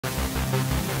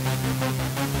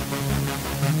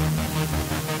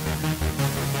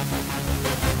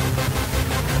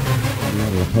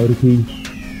Opotiki,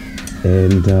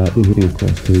 and then heading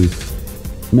across to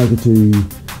Makatu,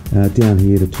 down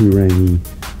here to Turangi,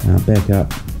 back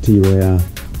up Tirau,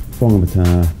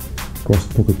 Whangamata, across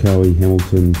Pukekohe,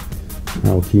 Hamilton,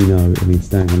 Awakino, and then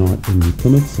staying the night in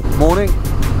Plymouth. Morning.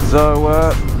 So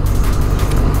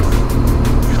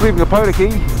just leaving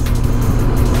Opotiki,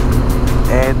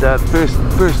 and first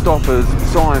stop is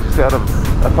Science, just out of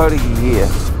Opotiki here.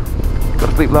 Got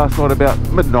to sleep last night about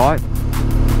midnight,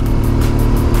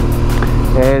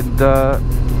 and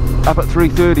up at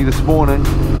 3:30 this morning.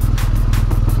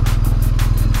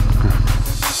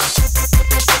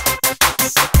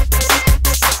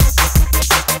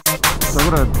 So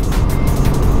I've got a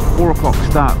 4 o'clock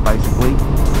start basically,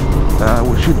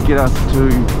 which should get us to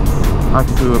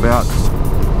about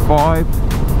 5,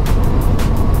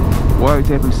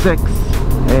 Waiotapu 6,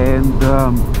 and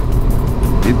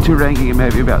in Turangi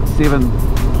maybe about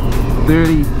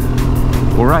 7:30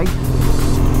 or 8,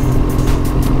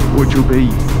 which will be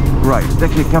great. It's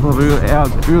actually a couple of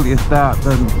hours earlier start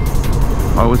than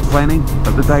I was planning,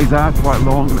 but the days are quite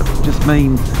long, and it just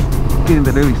means getting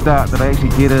that early start that I actually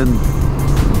get in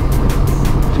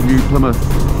to New Plymouth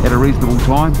at a reasonable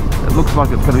time. It looks like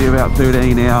it's going to be about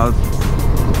 13 hours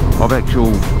of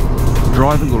actual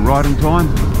driving or riding time.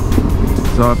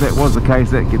 So if that was the case,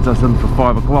 that gets us in for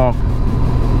 5 o'clock.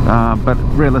 But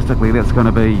realistically, that's going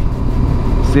to be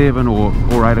 7 or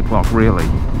 8 o'clock really.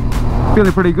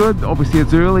 Feeling pretty good. Obviously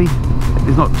it's early.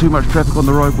 There's not too much traffic on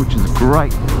the road, which is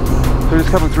great. So just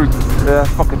coming through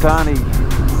Whakatane.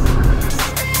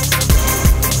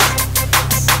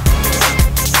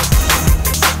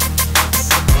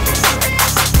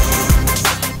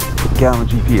 Garmin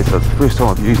GPS, so it's the first time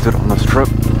I've used it on this trip,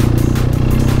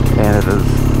 and it is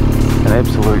an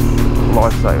absolute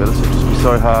lifesaver. This would just be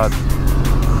so hard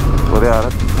without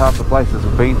it. Half the places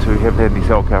I've been to haven't had any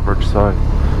cell coverage, so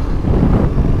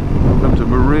welcome to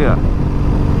Maria. I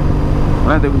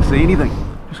don't think we can see anything.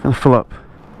 Just going to fill up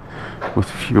with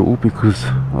fuel because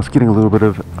I was getting a little bit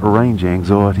of range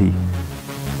anxiety.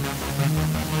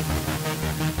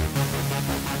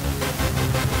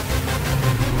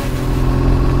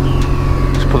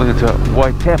 Pulling into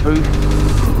Waiotapu,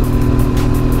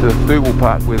 to the thermal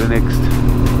park where the next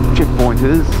checkpoint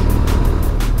is.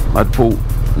 Mudpool,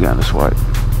 we're going this way.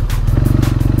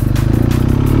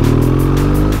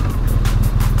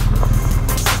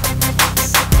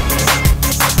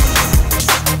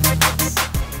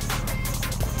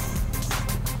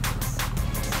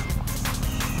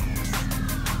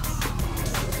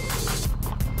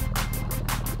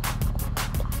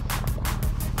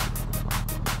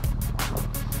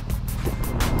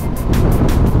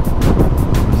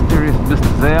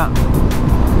 Out,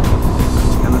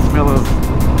 and the smell of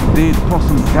dead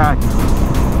possum carcasses.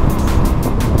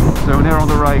 So we're now on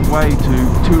the way to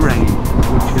Turangi,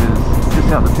 which is just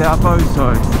out the Taupo, so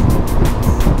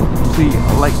we'll see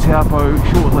Lake Taupo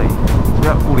shortly. It's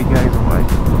about 40 k's away.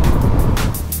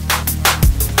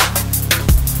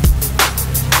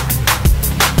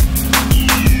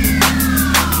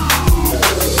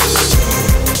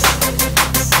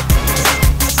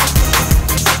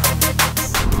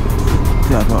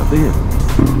 Out right there.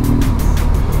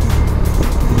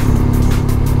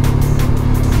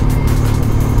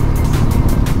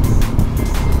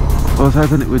 I was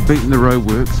hoping it would beat in the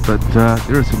roadworks, but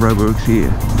there are some roadworks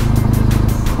here.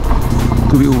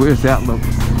 Could be a worse outlook.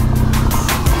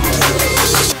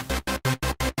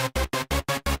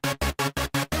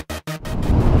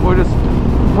 We're just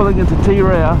pulling into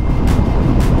Tirau.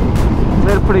 It's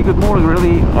had a pretty good morning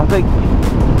really, I think.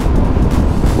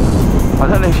 I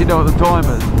don't actually know what the time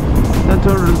is. Done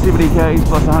 270 k's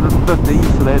plus 150,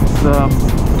 so that's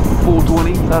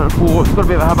 4:20. Started at 4. It's got to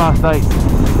be about 8:30,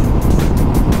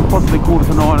 possibly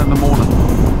 8:45 in the morning.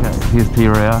 Okay, here's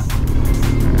Tirau.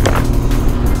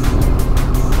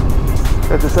 I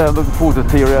have to say I'm looking forward to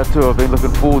Tirau too. I've been looking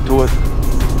forward to it.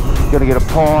 Going to get a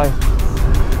pie,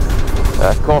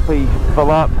 coffee,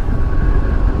 fill up,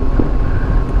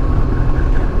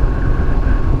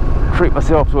 treat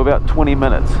myself to about 20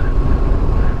 minutes.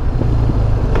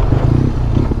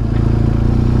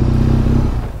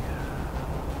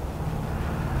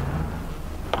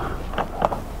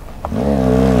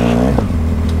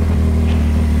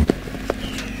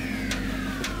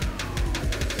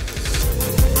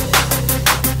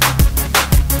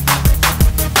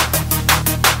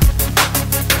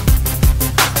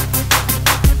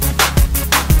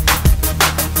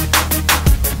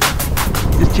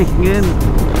 Checking in.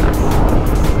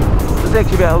 It's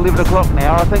actually about 11 o'clock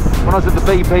now. I think when I was at the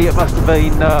BP it must have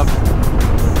been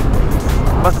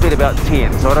about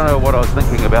 10, so I don't know what I was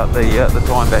thinking about the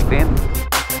time back then.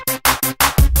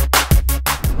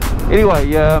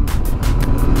 Anyway,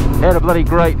 had a bloody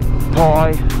great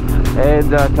pie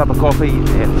and a cup of coffee,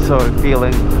 and so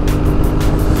feeling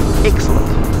excellent.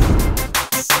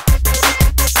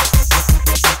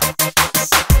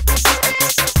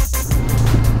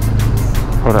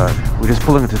 Righto, we're just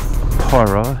pulling into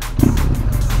Pyro,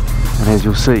 and as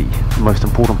you'll see, the most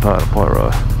important part of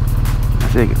Pyro,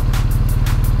 there you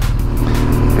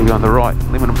go on the right,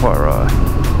 Lemon and Pyro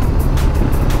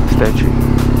statue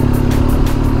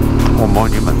or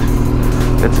monument.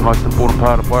 That's the most important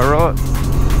part of Pyro.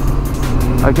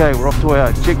 Okay, we're off to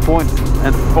our checkpoint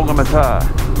in Whangamata.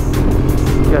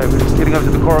 Okay, we're just heading over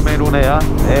to the Coromandel now,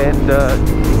 and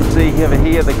you can see over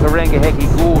here the Karangahaki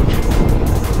Gorge.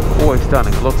 Always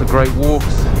stunning, lots of great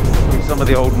walks through some of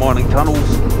the old mining tunnels.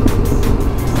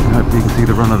 I hope you can see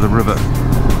the run of the river,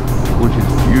 which is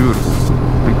beautiful.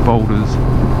 Big boulders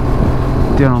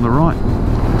down on the right.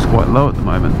 Looks quite low at the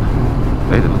moment.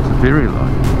 It looks very low.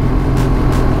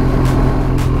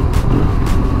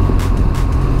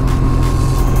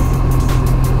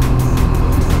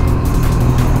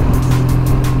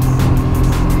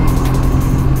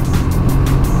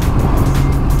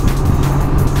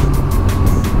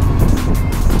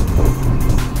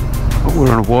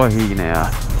 We're on Waihi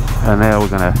now, and now we're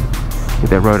going to get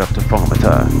that road up to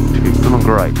Whangamata. Should be feeling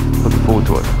great, looking forward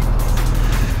to it.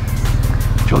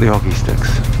 Jolly hockey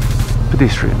sticks,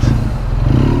 pedestrians.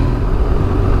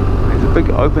 There's a big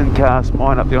open cast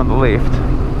mine up there on the left.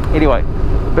 Anyway,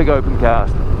 big open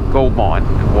cast gold mine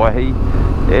in Waihi,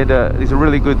 and there's a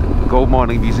really good gold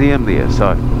mining museum there,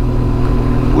 so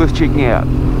worth checking out.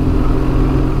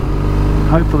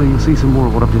 Hopefully you'll see some more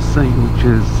of what I've just seen, which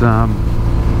is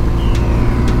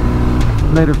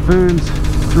native ferns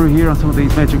through here on some of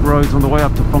these magic roads on the way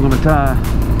up to Whangamata.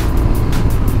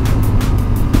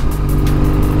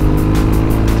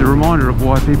 It's a reminder of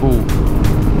why people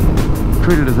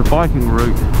treat it as a biking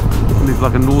route. And there's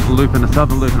like a northern loop and a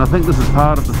southern loop, and I think this is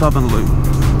part of the southern loop.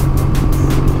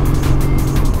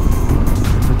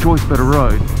 It's a choice bit of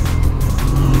road.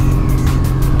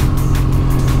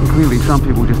 And clearly some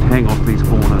people just hang off these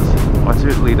corners. I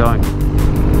certainly don't.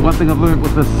 One thing I've learned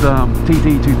with this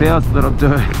TT2000 that I'm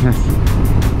doing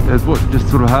is what just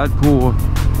sort of hardcore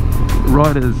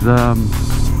riders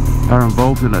are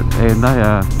involved in it, and they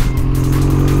are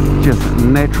just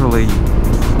naturally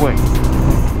quick.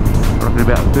 I reckon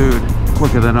about a third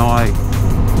quicker than I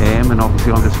am, and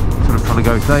obviously I'm just sort of trying to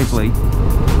go safely,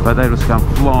 but they just come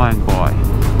flying by.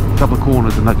 A couple of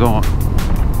corners and they're gone.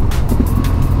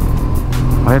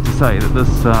 I have to say that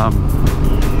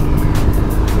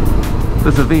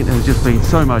this event has just been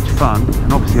so much fun,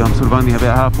 and obviously I'm sort of only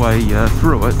about halfway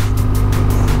through it,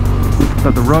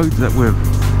 but the roads that we've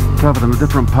covered in the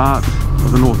different parts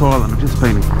of the North Island have just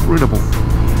been incredible.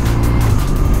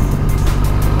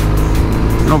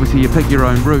 And obviously you pick your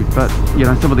own route, but you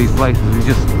know, some of these places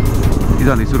there's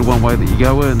only sort of one way that you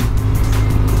go in,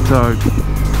 so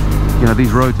you know,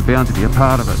 these roads are bound to be a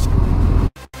part of it.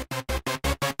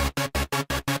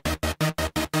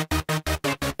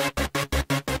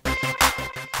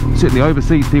 Certainly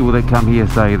overseas people that come here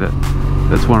say that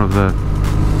that's one of the,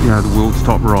 you know, the world's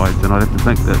top rides, and I'd have to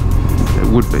think that it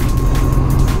would be.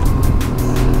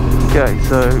 Okay,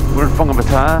 so we're in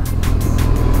Whangamata,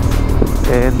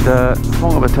 and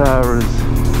Whangamata is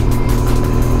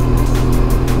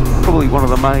probably one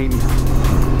of the main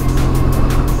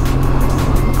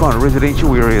kind of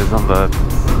residential areas on the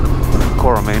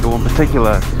Coromandel, in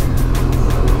particular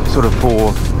sort of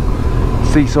for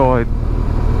seaside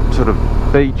sort of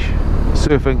beach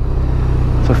surfing.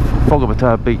 So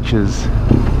Whangamata Beach is,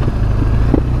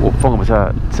 well,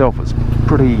 Whangamata itself is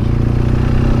pretty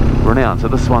renowned. So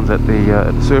this one's at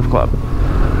the surf club.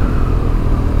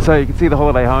 So you can see the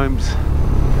holiday homes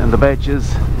and the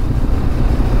batches.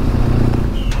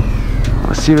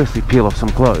 I seriously peel off some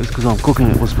clothes because I'm cooking.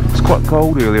 It was quite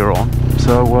cold earlier on,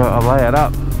 so I lay it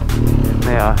up, and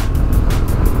now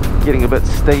getting a bit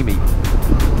steamy,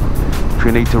 which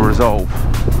we need to resolve.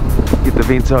 Get the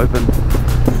vents open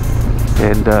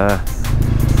and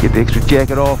get the extra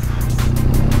jacket off,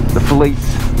 the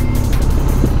fleece.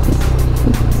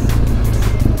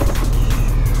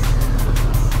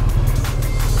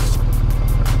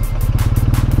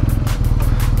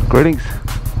 Greetings.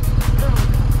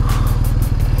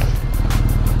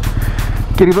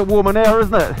 Getting a bit warmer now,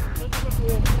 isn't it? It's a bit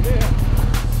warm, yeah.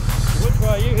 Which way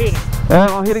are you heading?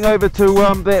 I'm heading over to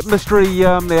that mystery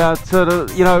now, sort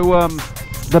of, you know,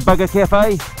 the Bugger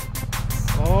Cafe.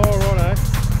 Oh, righto.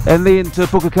 And then to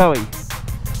Pukekohe.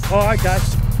 Oh, okay.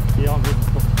 Yeah, I'm heading to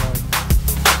Pukekohe.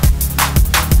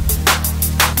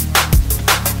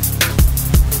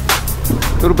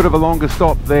 little bit of a longer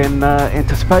stop than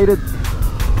anticipated.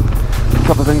 A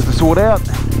couple of things to sort out,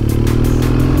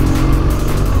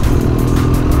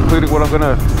 including what I'm going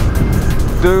to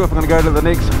do, if I'm going to go to the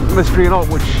next mystery or not,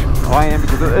 which I am,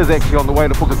 because it is actually on the way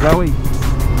to Opotiki.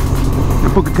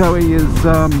 And Opotiki is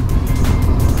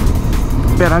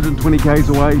about 120 k's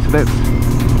away, so that's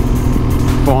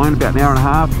fine, about an hour and a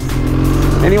half.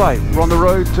 Anyway, we're on the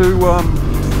road to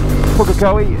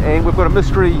Opotiki, and we've got a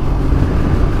mystery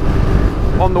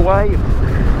on the way.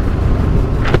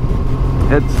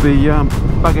 It's the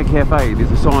Bugger Cafe.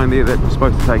 There's a sign there that we're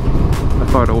supposed to take a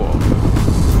photo of.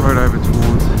 Right over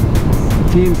towards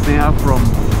Thames now from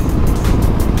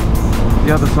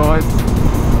the other side.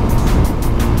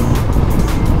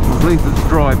 I'm pleased it's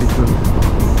dry, because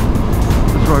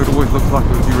this road always looks like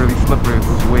it would be really slippery if it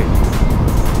was wet.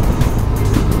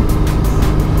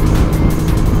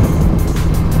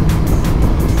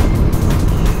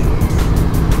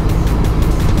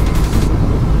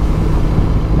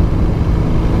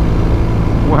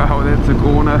 Wow, that's a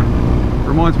corner.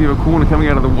 Reminds me of a corner coming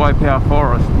out of the Waipower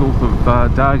Forest north of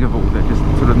Dargaville that just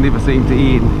sort of never seemed to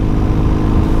end.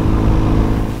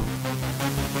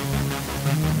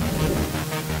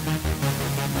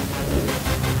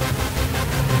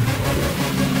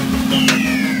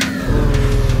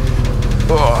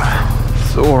 Oh,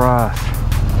 sore ass.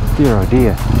 Dear oh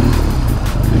dear.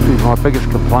 This is my biggest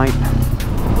complaint.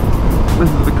 This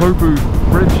is the Kopu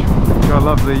Bridge. I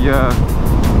love the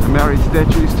Maori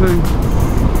statues too.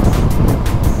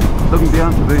 Looking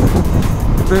down to the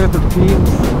birth of Thames.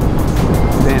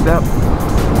 Stand up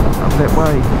that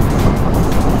way,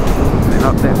 and then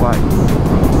up that way.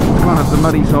 It's kind of the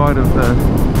muddy side of the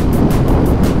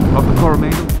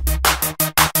Coromandel.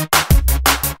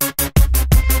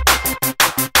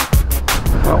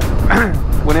 Well,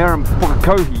 we're now in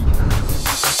Opotiki.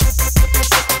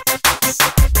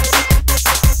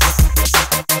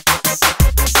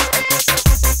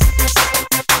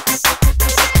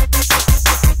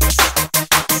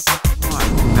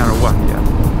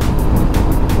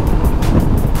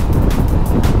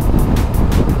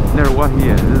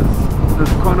 Here is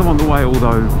kind of on the way,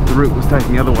 although the route was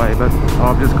taking the other way, but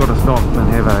I've just got to stop and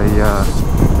have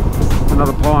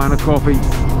another pie and a coffee,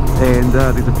 and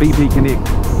there's a BP Connect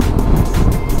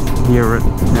here at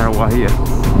Narawahia,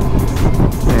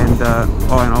 and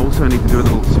I also need to do a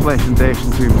little splash and dash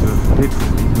in terms of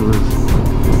petrol, because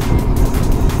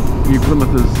New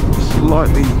Plymouth is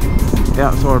slightly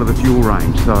outside of the fuel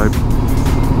range, so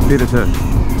better to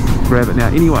grab it now.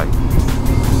 Anyway,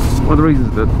 one of the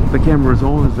reasons that the camera is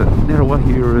on is that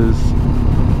Narawahia is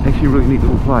actually a really neat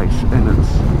little place, and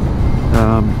it's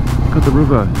got the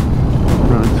river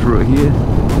running through it here,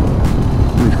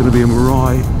 and there's going to be a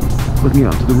marae looking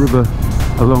out to the river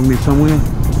along there somewhere.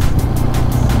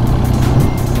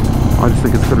 I just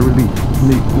think it's got a really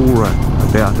neat aura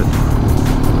about it.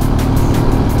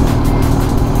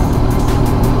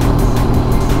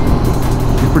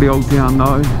 It's a pretty old town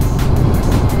though.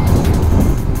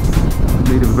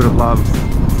 Need a bit of love.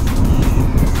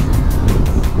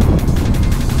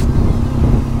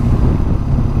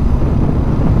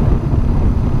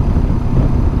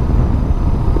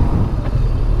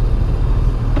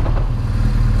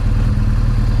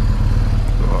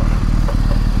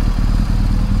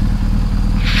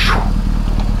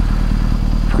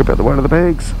 Forget about the weight of the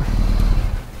bags.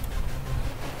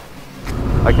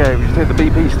 Okay, we just had the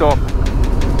BP stop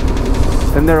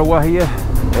in Narawahia,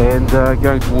 and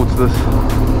going towards this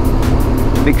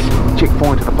next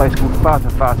checkpoint at a place called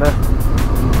Fata.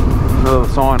 Another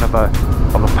sign of a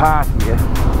park here,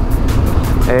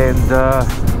 and I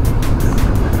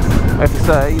have to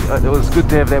say it was good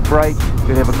to have that break,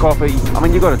 to have a coffee. I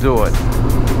mean, you got to do it,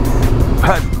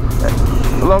 but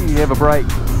the longer you have a break,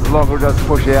 the longer it does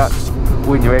push out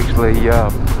when you actually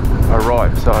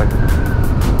arrive. So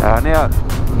now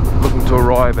looking to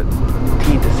arrive at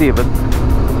 10 to 7.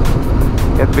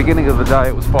 At the beginning of the day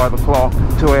it was 5 o'clock,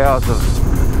 2 hours of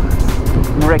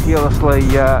miraculously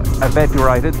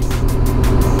evaporated.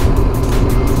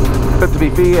 But to be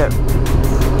fair,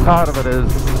 part of it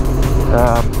is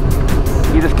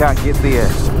you just can't get there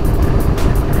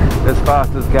as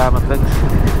fast as Garmin thinks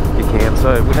you can.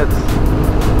 So when it's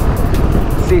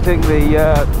setting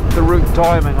the route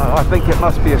timing, I think it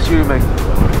must be assuming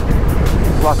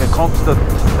like a constant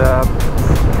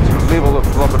level of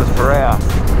kilometres per hour.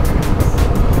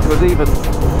 Because even,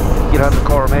 you know, in the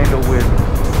Coromandel, when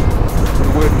we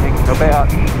weren't hanging about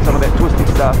some of that twisty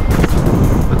stuff,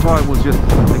 the time was just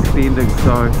extending.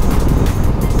 So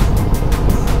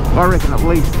I reckon at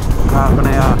least half an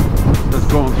hour has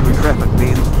gone through traffic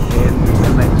then,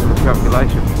 and that sort of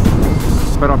calculation.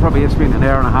 But I probably have spent an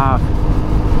hour and a half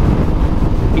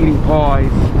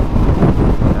pies,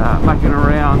 mucking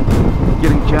around,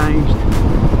 getting changed,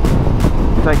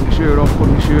 taking the shirt off,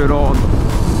 putting the shirt on,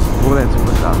 all that sort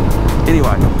of stuff.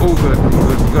 Anyway, all good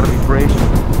because you've got to be fresh.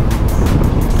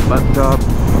 But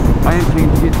I am keen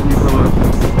to get to New Plymouth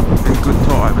in good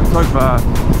time, and so far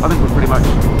I think we're pretty much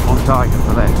on target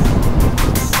for that.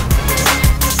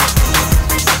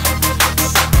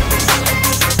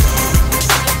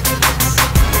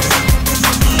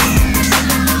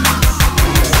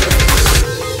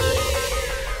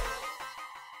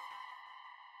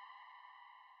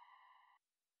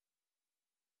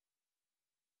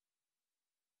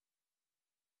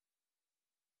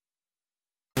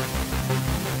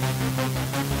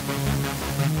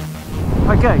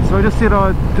 Okay, so I just said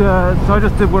I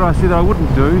just did what I said I wouldn't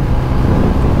do,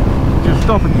 just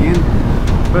stop again.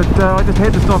 But I just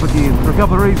had to stop again for a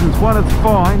couple of reasons. One, it's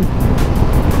fine,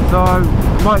 so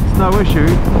mic's no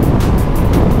issue.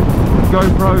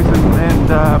 GoPros and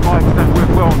mics don't work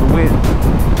well on the wet.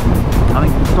 I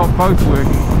think you can stop both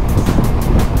working.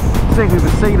 Secondly, the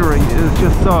scenery is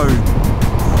just so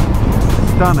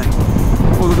stunning.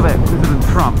 Oh, look at that, President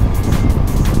Trump.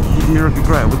 America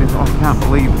Great with this. I can't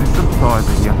believe this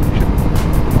synthesizer here.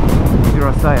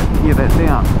 Dare I say it, hear that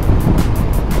down.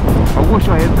 I wish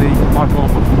I had the mic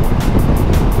on before,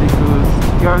 because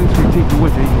going through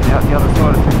TT20 and out the other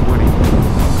side of TT20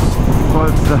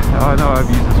 was, I know I've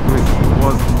used this word,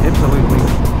 was absolutely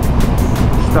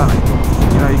stunning.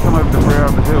 You know, you come over the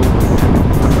brow of the hill,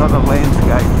 another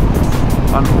landscape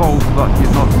unfolds like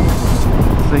you've not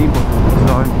seen before,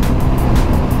 so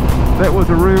that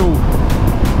was a real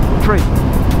treat.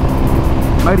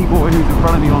 Matey boy who's in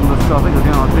front of me on this, I think it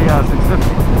was on a DR650,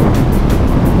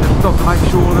 just stopped to make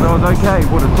sure that I was okay.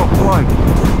 What a top bloke.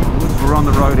 We're on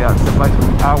the road out to the place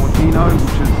called Opotiki,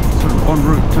 which is sort of en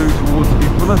route towards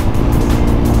New Plymouth.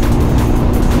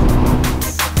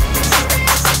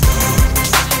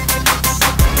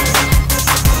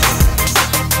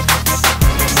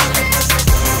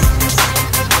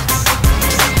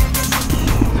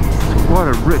 It's quite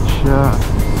a rich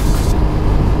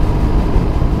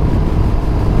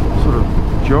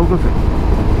geography.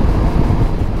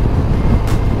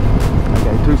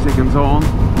 Okay, 2 seconds on,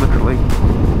 literally,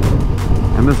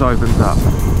 and this opens up.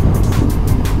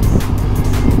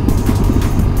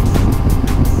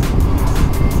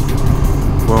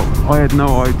 Well, I had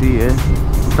no idea.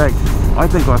 In fact, I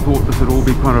think I thought this would all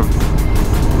be kind of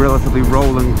relatively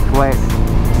rolling, flat,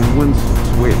 and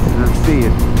windswept, and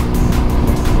instead,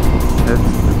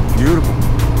 it's beautiful.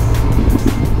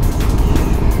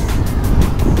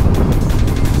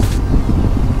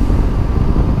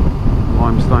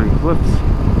 Limestone cliffs.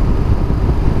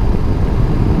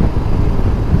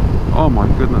 Oh my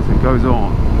goodness, it goes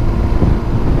on.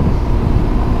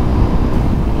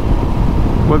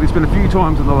 Well, there's been a few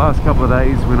times in the last couple of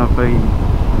days when I've been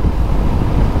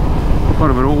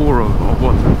kind of in awe of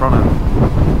what's in front of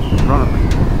me.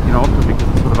 You know, often because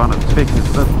it's sort of unexpected. This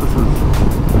is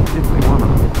definitely one of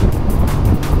them.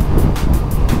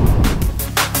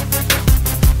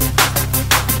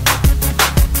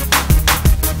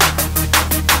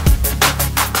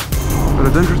 But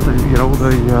it's interesting, you know, all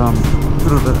the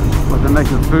sort of like the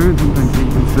native ferns and things that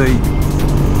you can see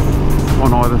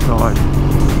on either side.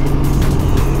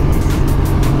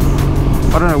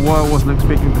 I don't know why I wasn't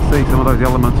expecting to see some of those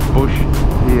elements of bush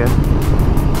here.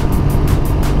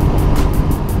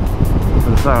 As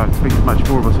I say, I expected much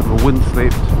more of a sort of a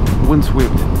windswept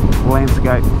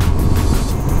landscape.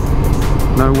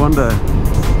 No wonder,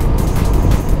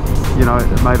 you know,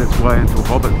 it made its way into a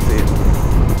Hobbit set.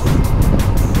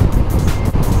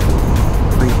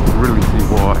 I think you can really see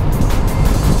why.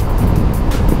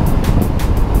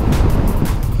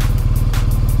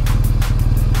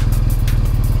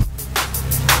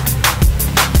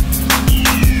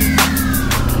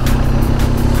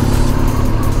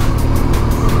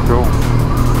 Cool.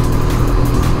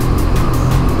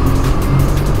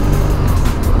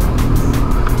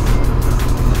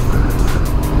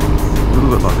 A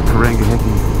little bit like the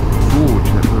Karangahaki Gorge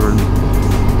that we were in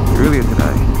earlier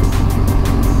today.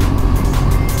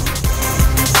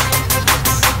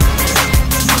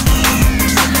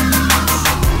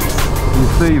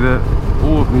 See that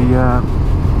all of the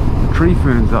tree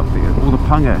ferns up there, all the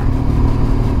punga.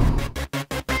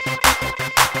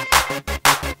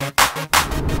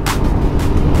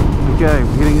 Okay,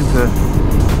 we're heading into a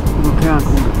little town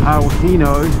called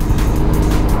Opotiki.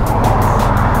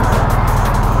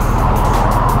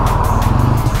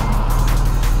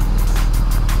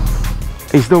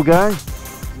 Are you still going?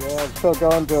 Yeah, I'm still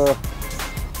going to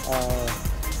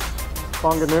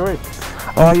Whanganui.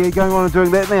 Oh, you're going on and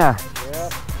doing that now? Yeah.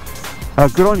 Oh,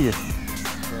 good on you.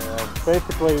 Yeah,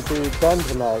 basically be done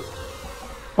tonight.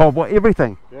 Oh, what,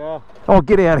 everything? Yeah. Oh,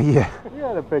 get out of here. You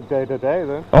had a big day today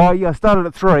then. Oh yeah, I started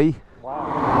at 3.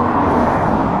 Wow.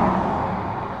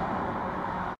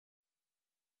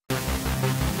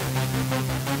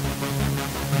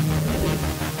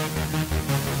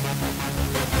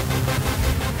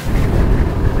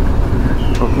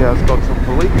 Okay, it's got some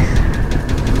police,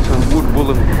 some wood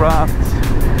woolen crafts,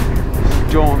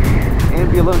 John's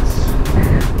ambulance,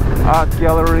 art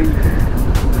gallery,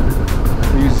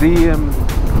 museum,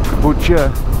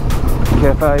 butcher,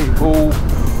 cafe, hall,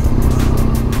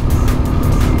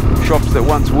 shops that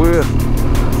once were,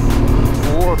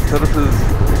 so this is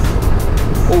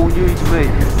all new to me.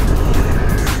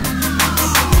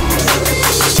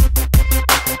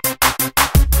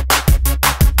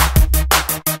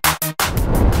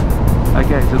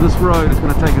 Okay, so this road is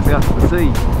going to take us out to the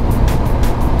sea,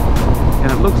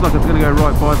 and it looks like it's going to go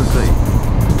right by the sea.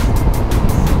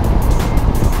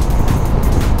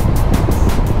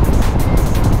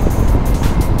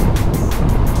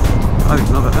 Oh, there's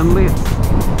another inlet,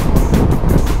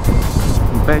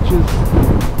 some batches.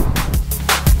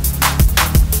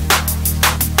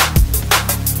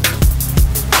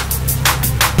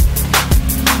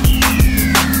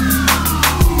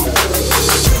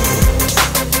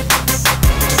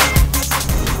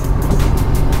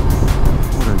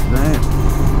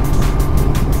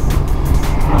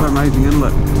 Amazing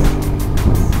inlet.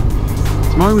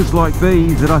 It's moments like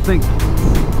these that I think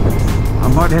I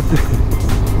might have to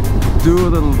do a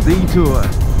little detour.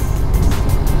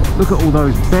 Look at all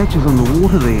those batches on the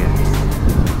water there.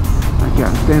 Okay,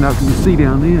 I'll stand up, you can see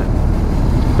down there.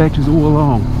 Batches all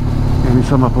along. And there's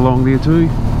some up along there too.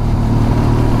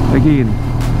 Again.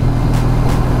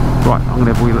 Right, I'm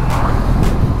gonna have a wee look.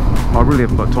 I really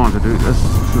haven't got time to do this.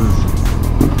 This is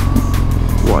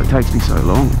why it takes me so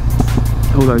long.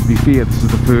 Although to be fair, this is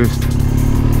the first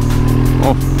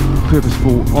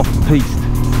purposeful off-piste.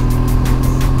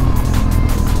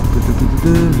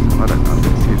 I don't know if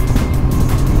that's it.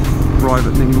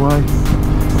 Private anyway.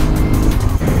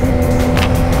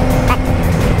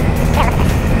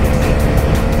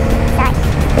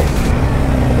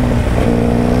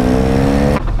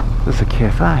 This is a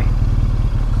cafe.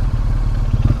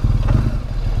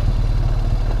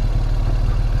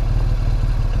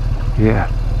 Yeah.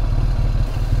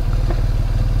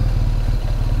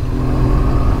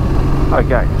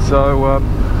 Okay, so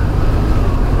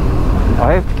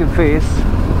I have to confess,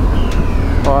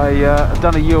 I've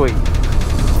done a U-ey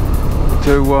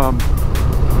to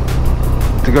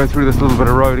go through this little bit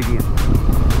of road again,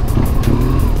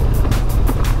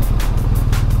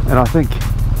 and I think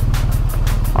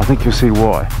you'll see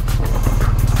why.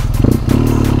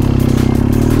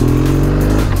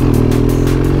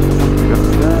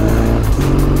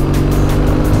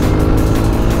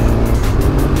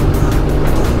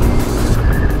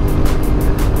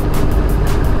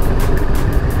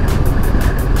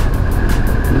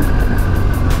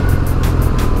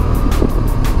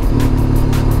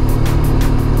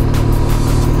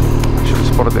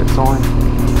 That sign.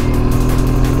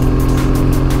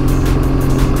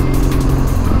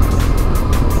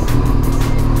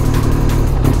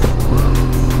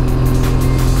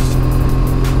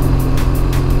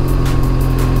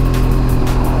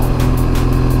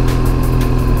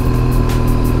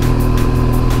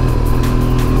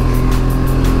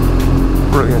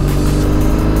 Brilliant.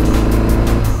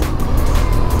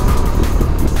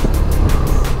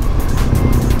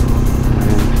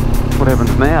 And what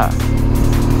happens now?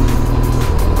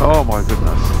 Oh my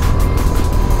goodness.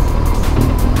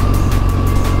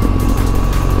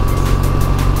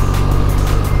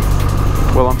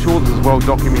 Well, I'm sure this is well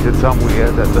documented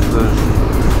somewhere that this is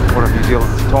one of New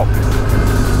Zealand's top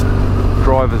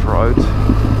drivers' roads,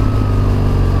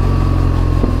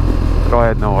 but I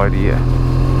had no idea.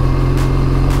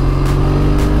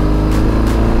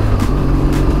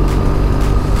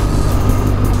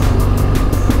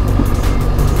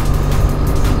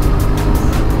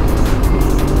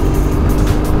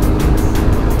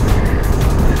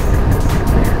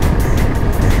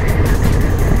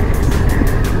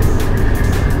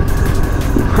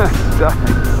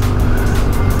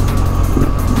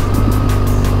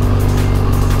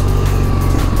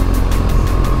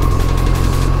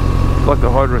 Like the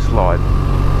hydro slide.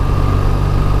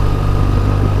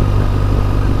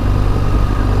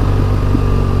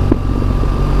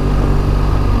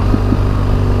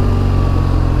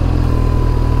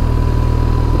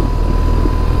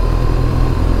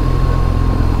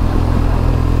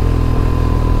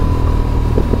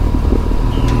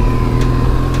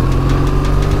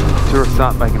 Tourists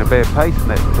aren't making a bad pace in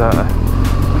that.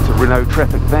 It's a Renault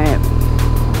traffic van.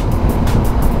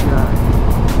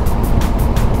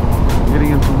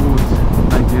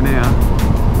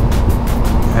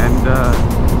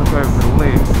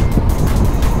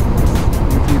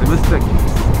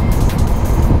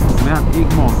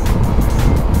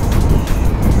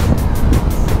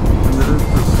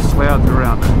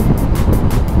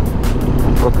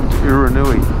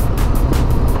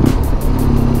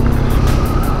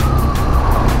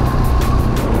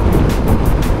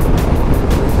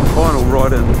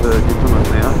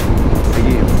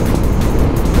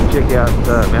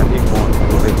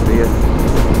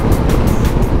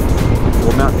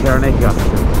 Taranaki, I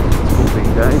think it's called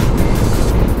these days.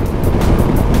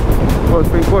 Well, it's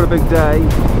been quite a big day.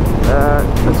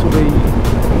 This will be,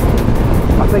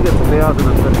 I think it's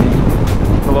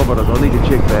 1,050 kilometres. I'll need to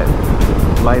check that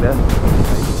later.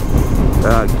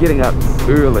 Getting up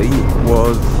early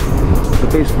was the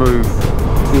best move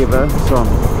ever, so I'm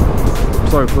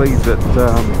so pleased that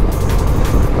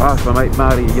I asked my mate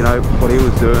Marty, you know, what he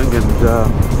was doing, and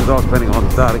because I was planning on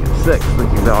starting at 6,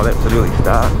 thinking, oh, that's an early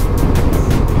start,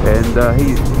 and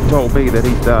he told me that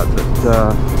he starts at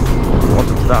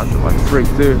often starts at like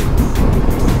 3:30,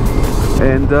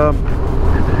 and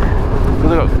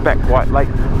because I got back quite late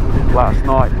last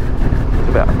night, it was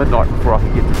about midnight before I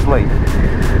could get to sleep,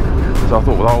 so I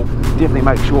thought, well, I'll definitely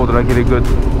make sure that I get a good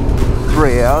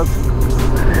 3 hours,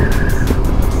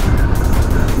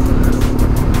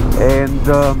 and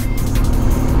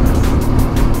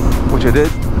which I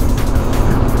did,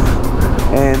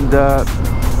 and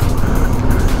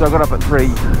so I got up at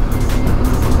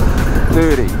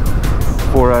 3:30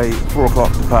 for a 4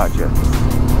 o'clock departure,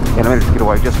 and I managed to get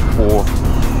away just before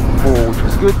 4, which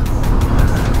was good.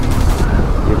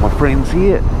 Yeah, my friends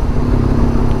here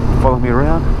follow me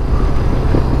around.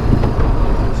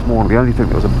 This morning, the only thing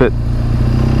that was a bit,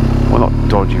 well, not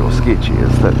dodgy or sketchy,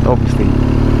 is that obviously,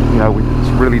 you know, when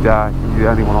it's really dark, you're the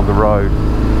only one on the road,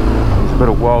 there's a bit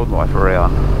of wildlife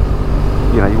around,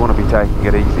 you know, you want to be taking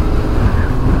it easy.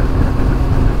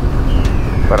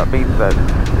 But it means that,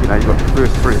 you know, you've got the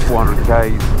first 300 or 400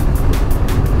 k's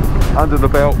under the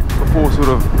belt before sort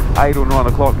of 8 or 9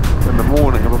 o'clock in the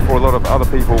morning, and before a lot of other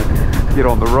people get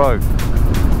on the road.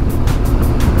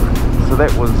 So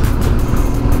that was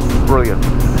brilliant.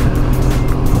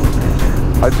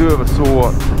 I do have a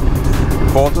sore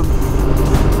bottom.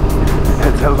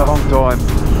 It's a long time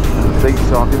since,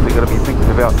 so I'm definitely going to be thinking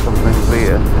about some things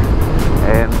there.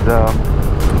 And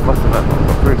must admit, I've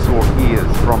got very sore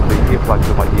ears from the earplugs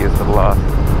in my ears for the last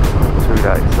 2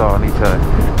 days, so I need to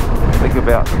think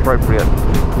about appropriate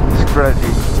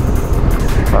strategy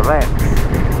for that.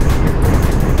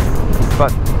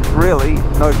 But really,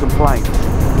 no complaints,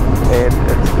 and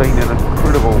it's been an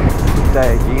incredible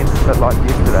day again, a bit like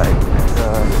yesterday.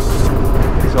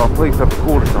 So I'm pleased I've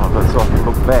recorded some of it so I can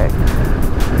look back.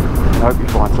 I hope you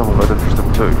find some of it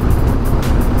interesting too.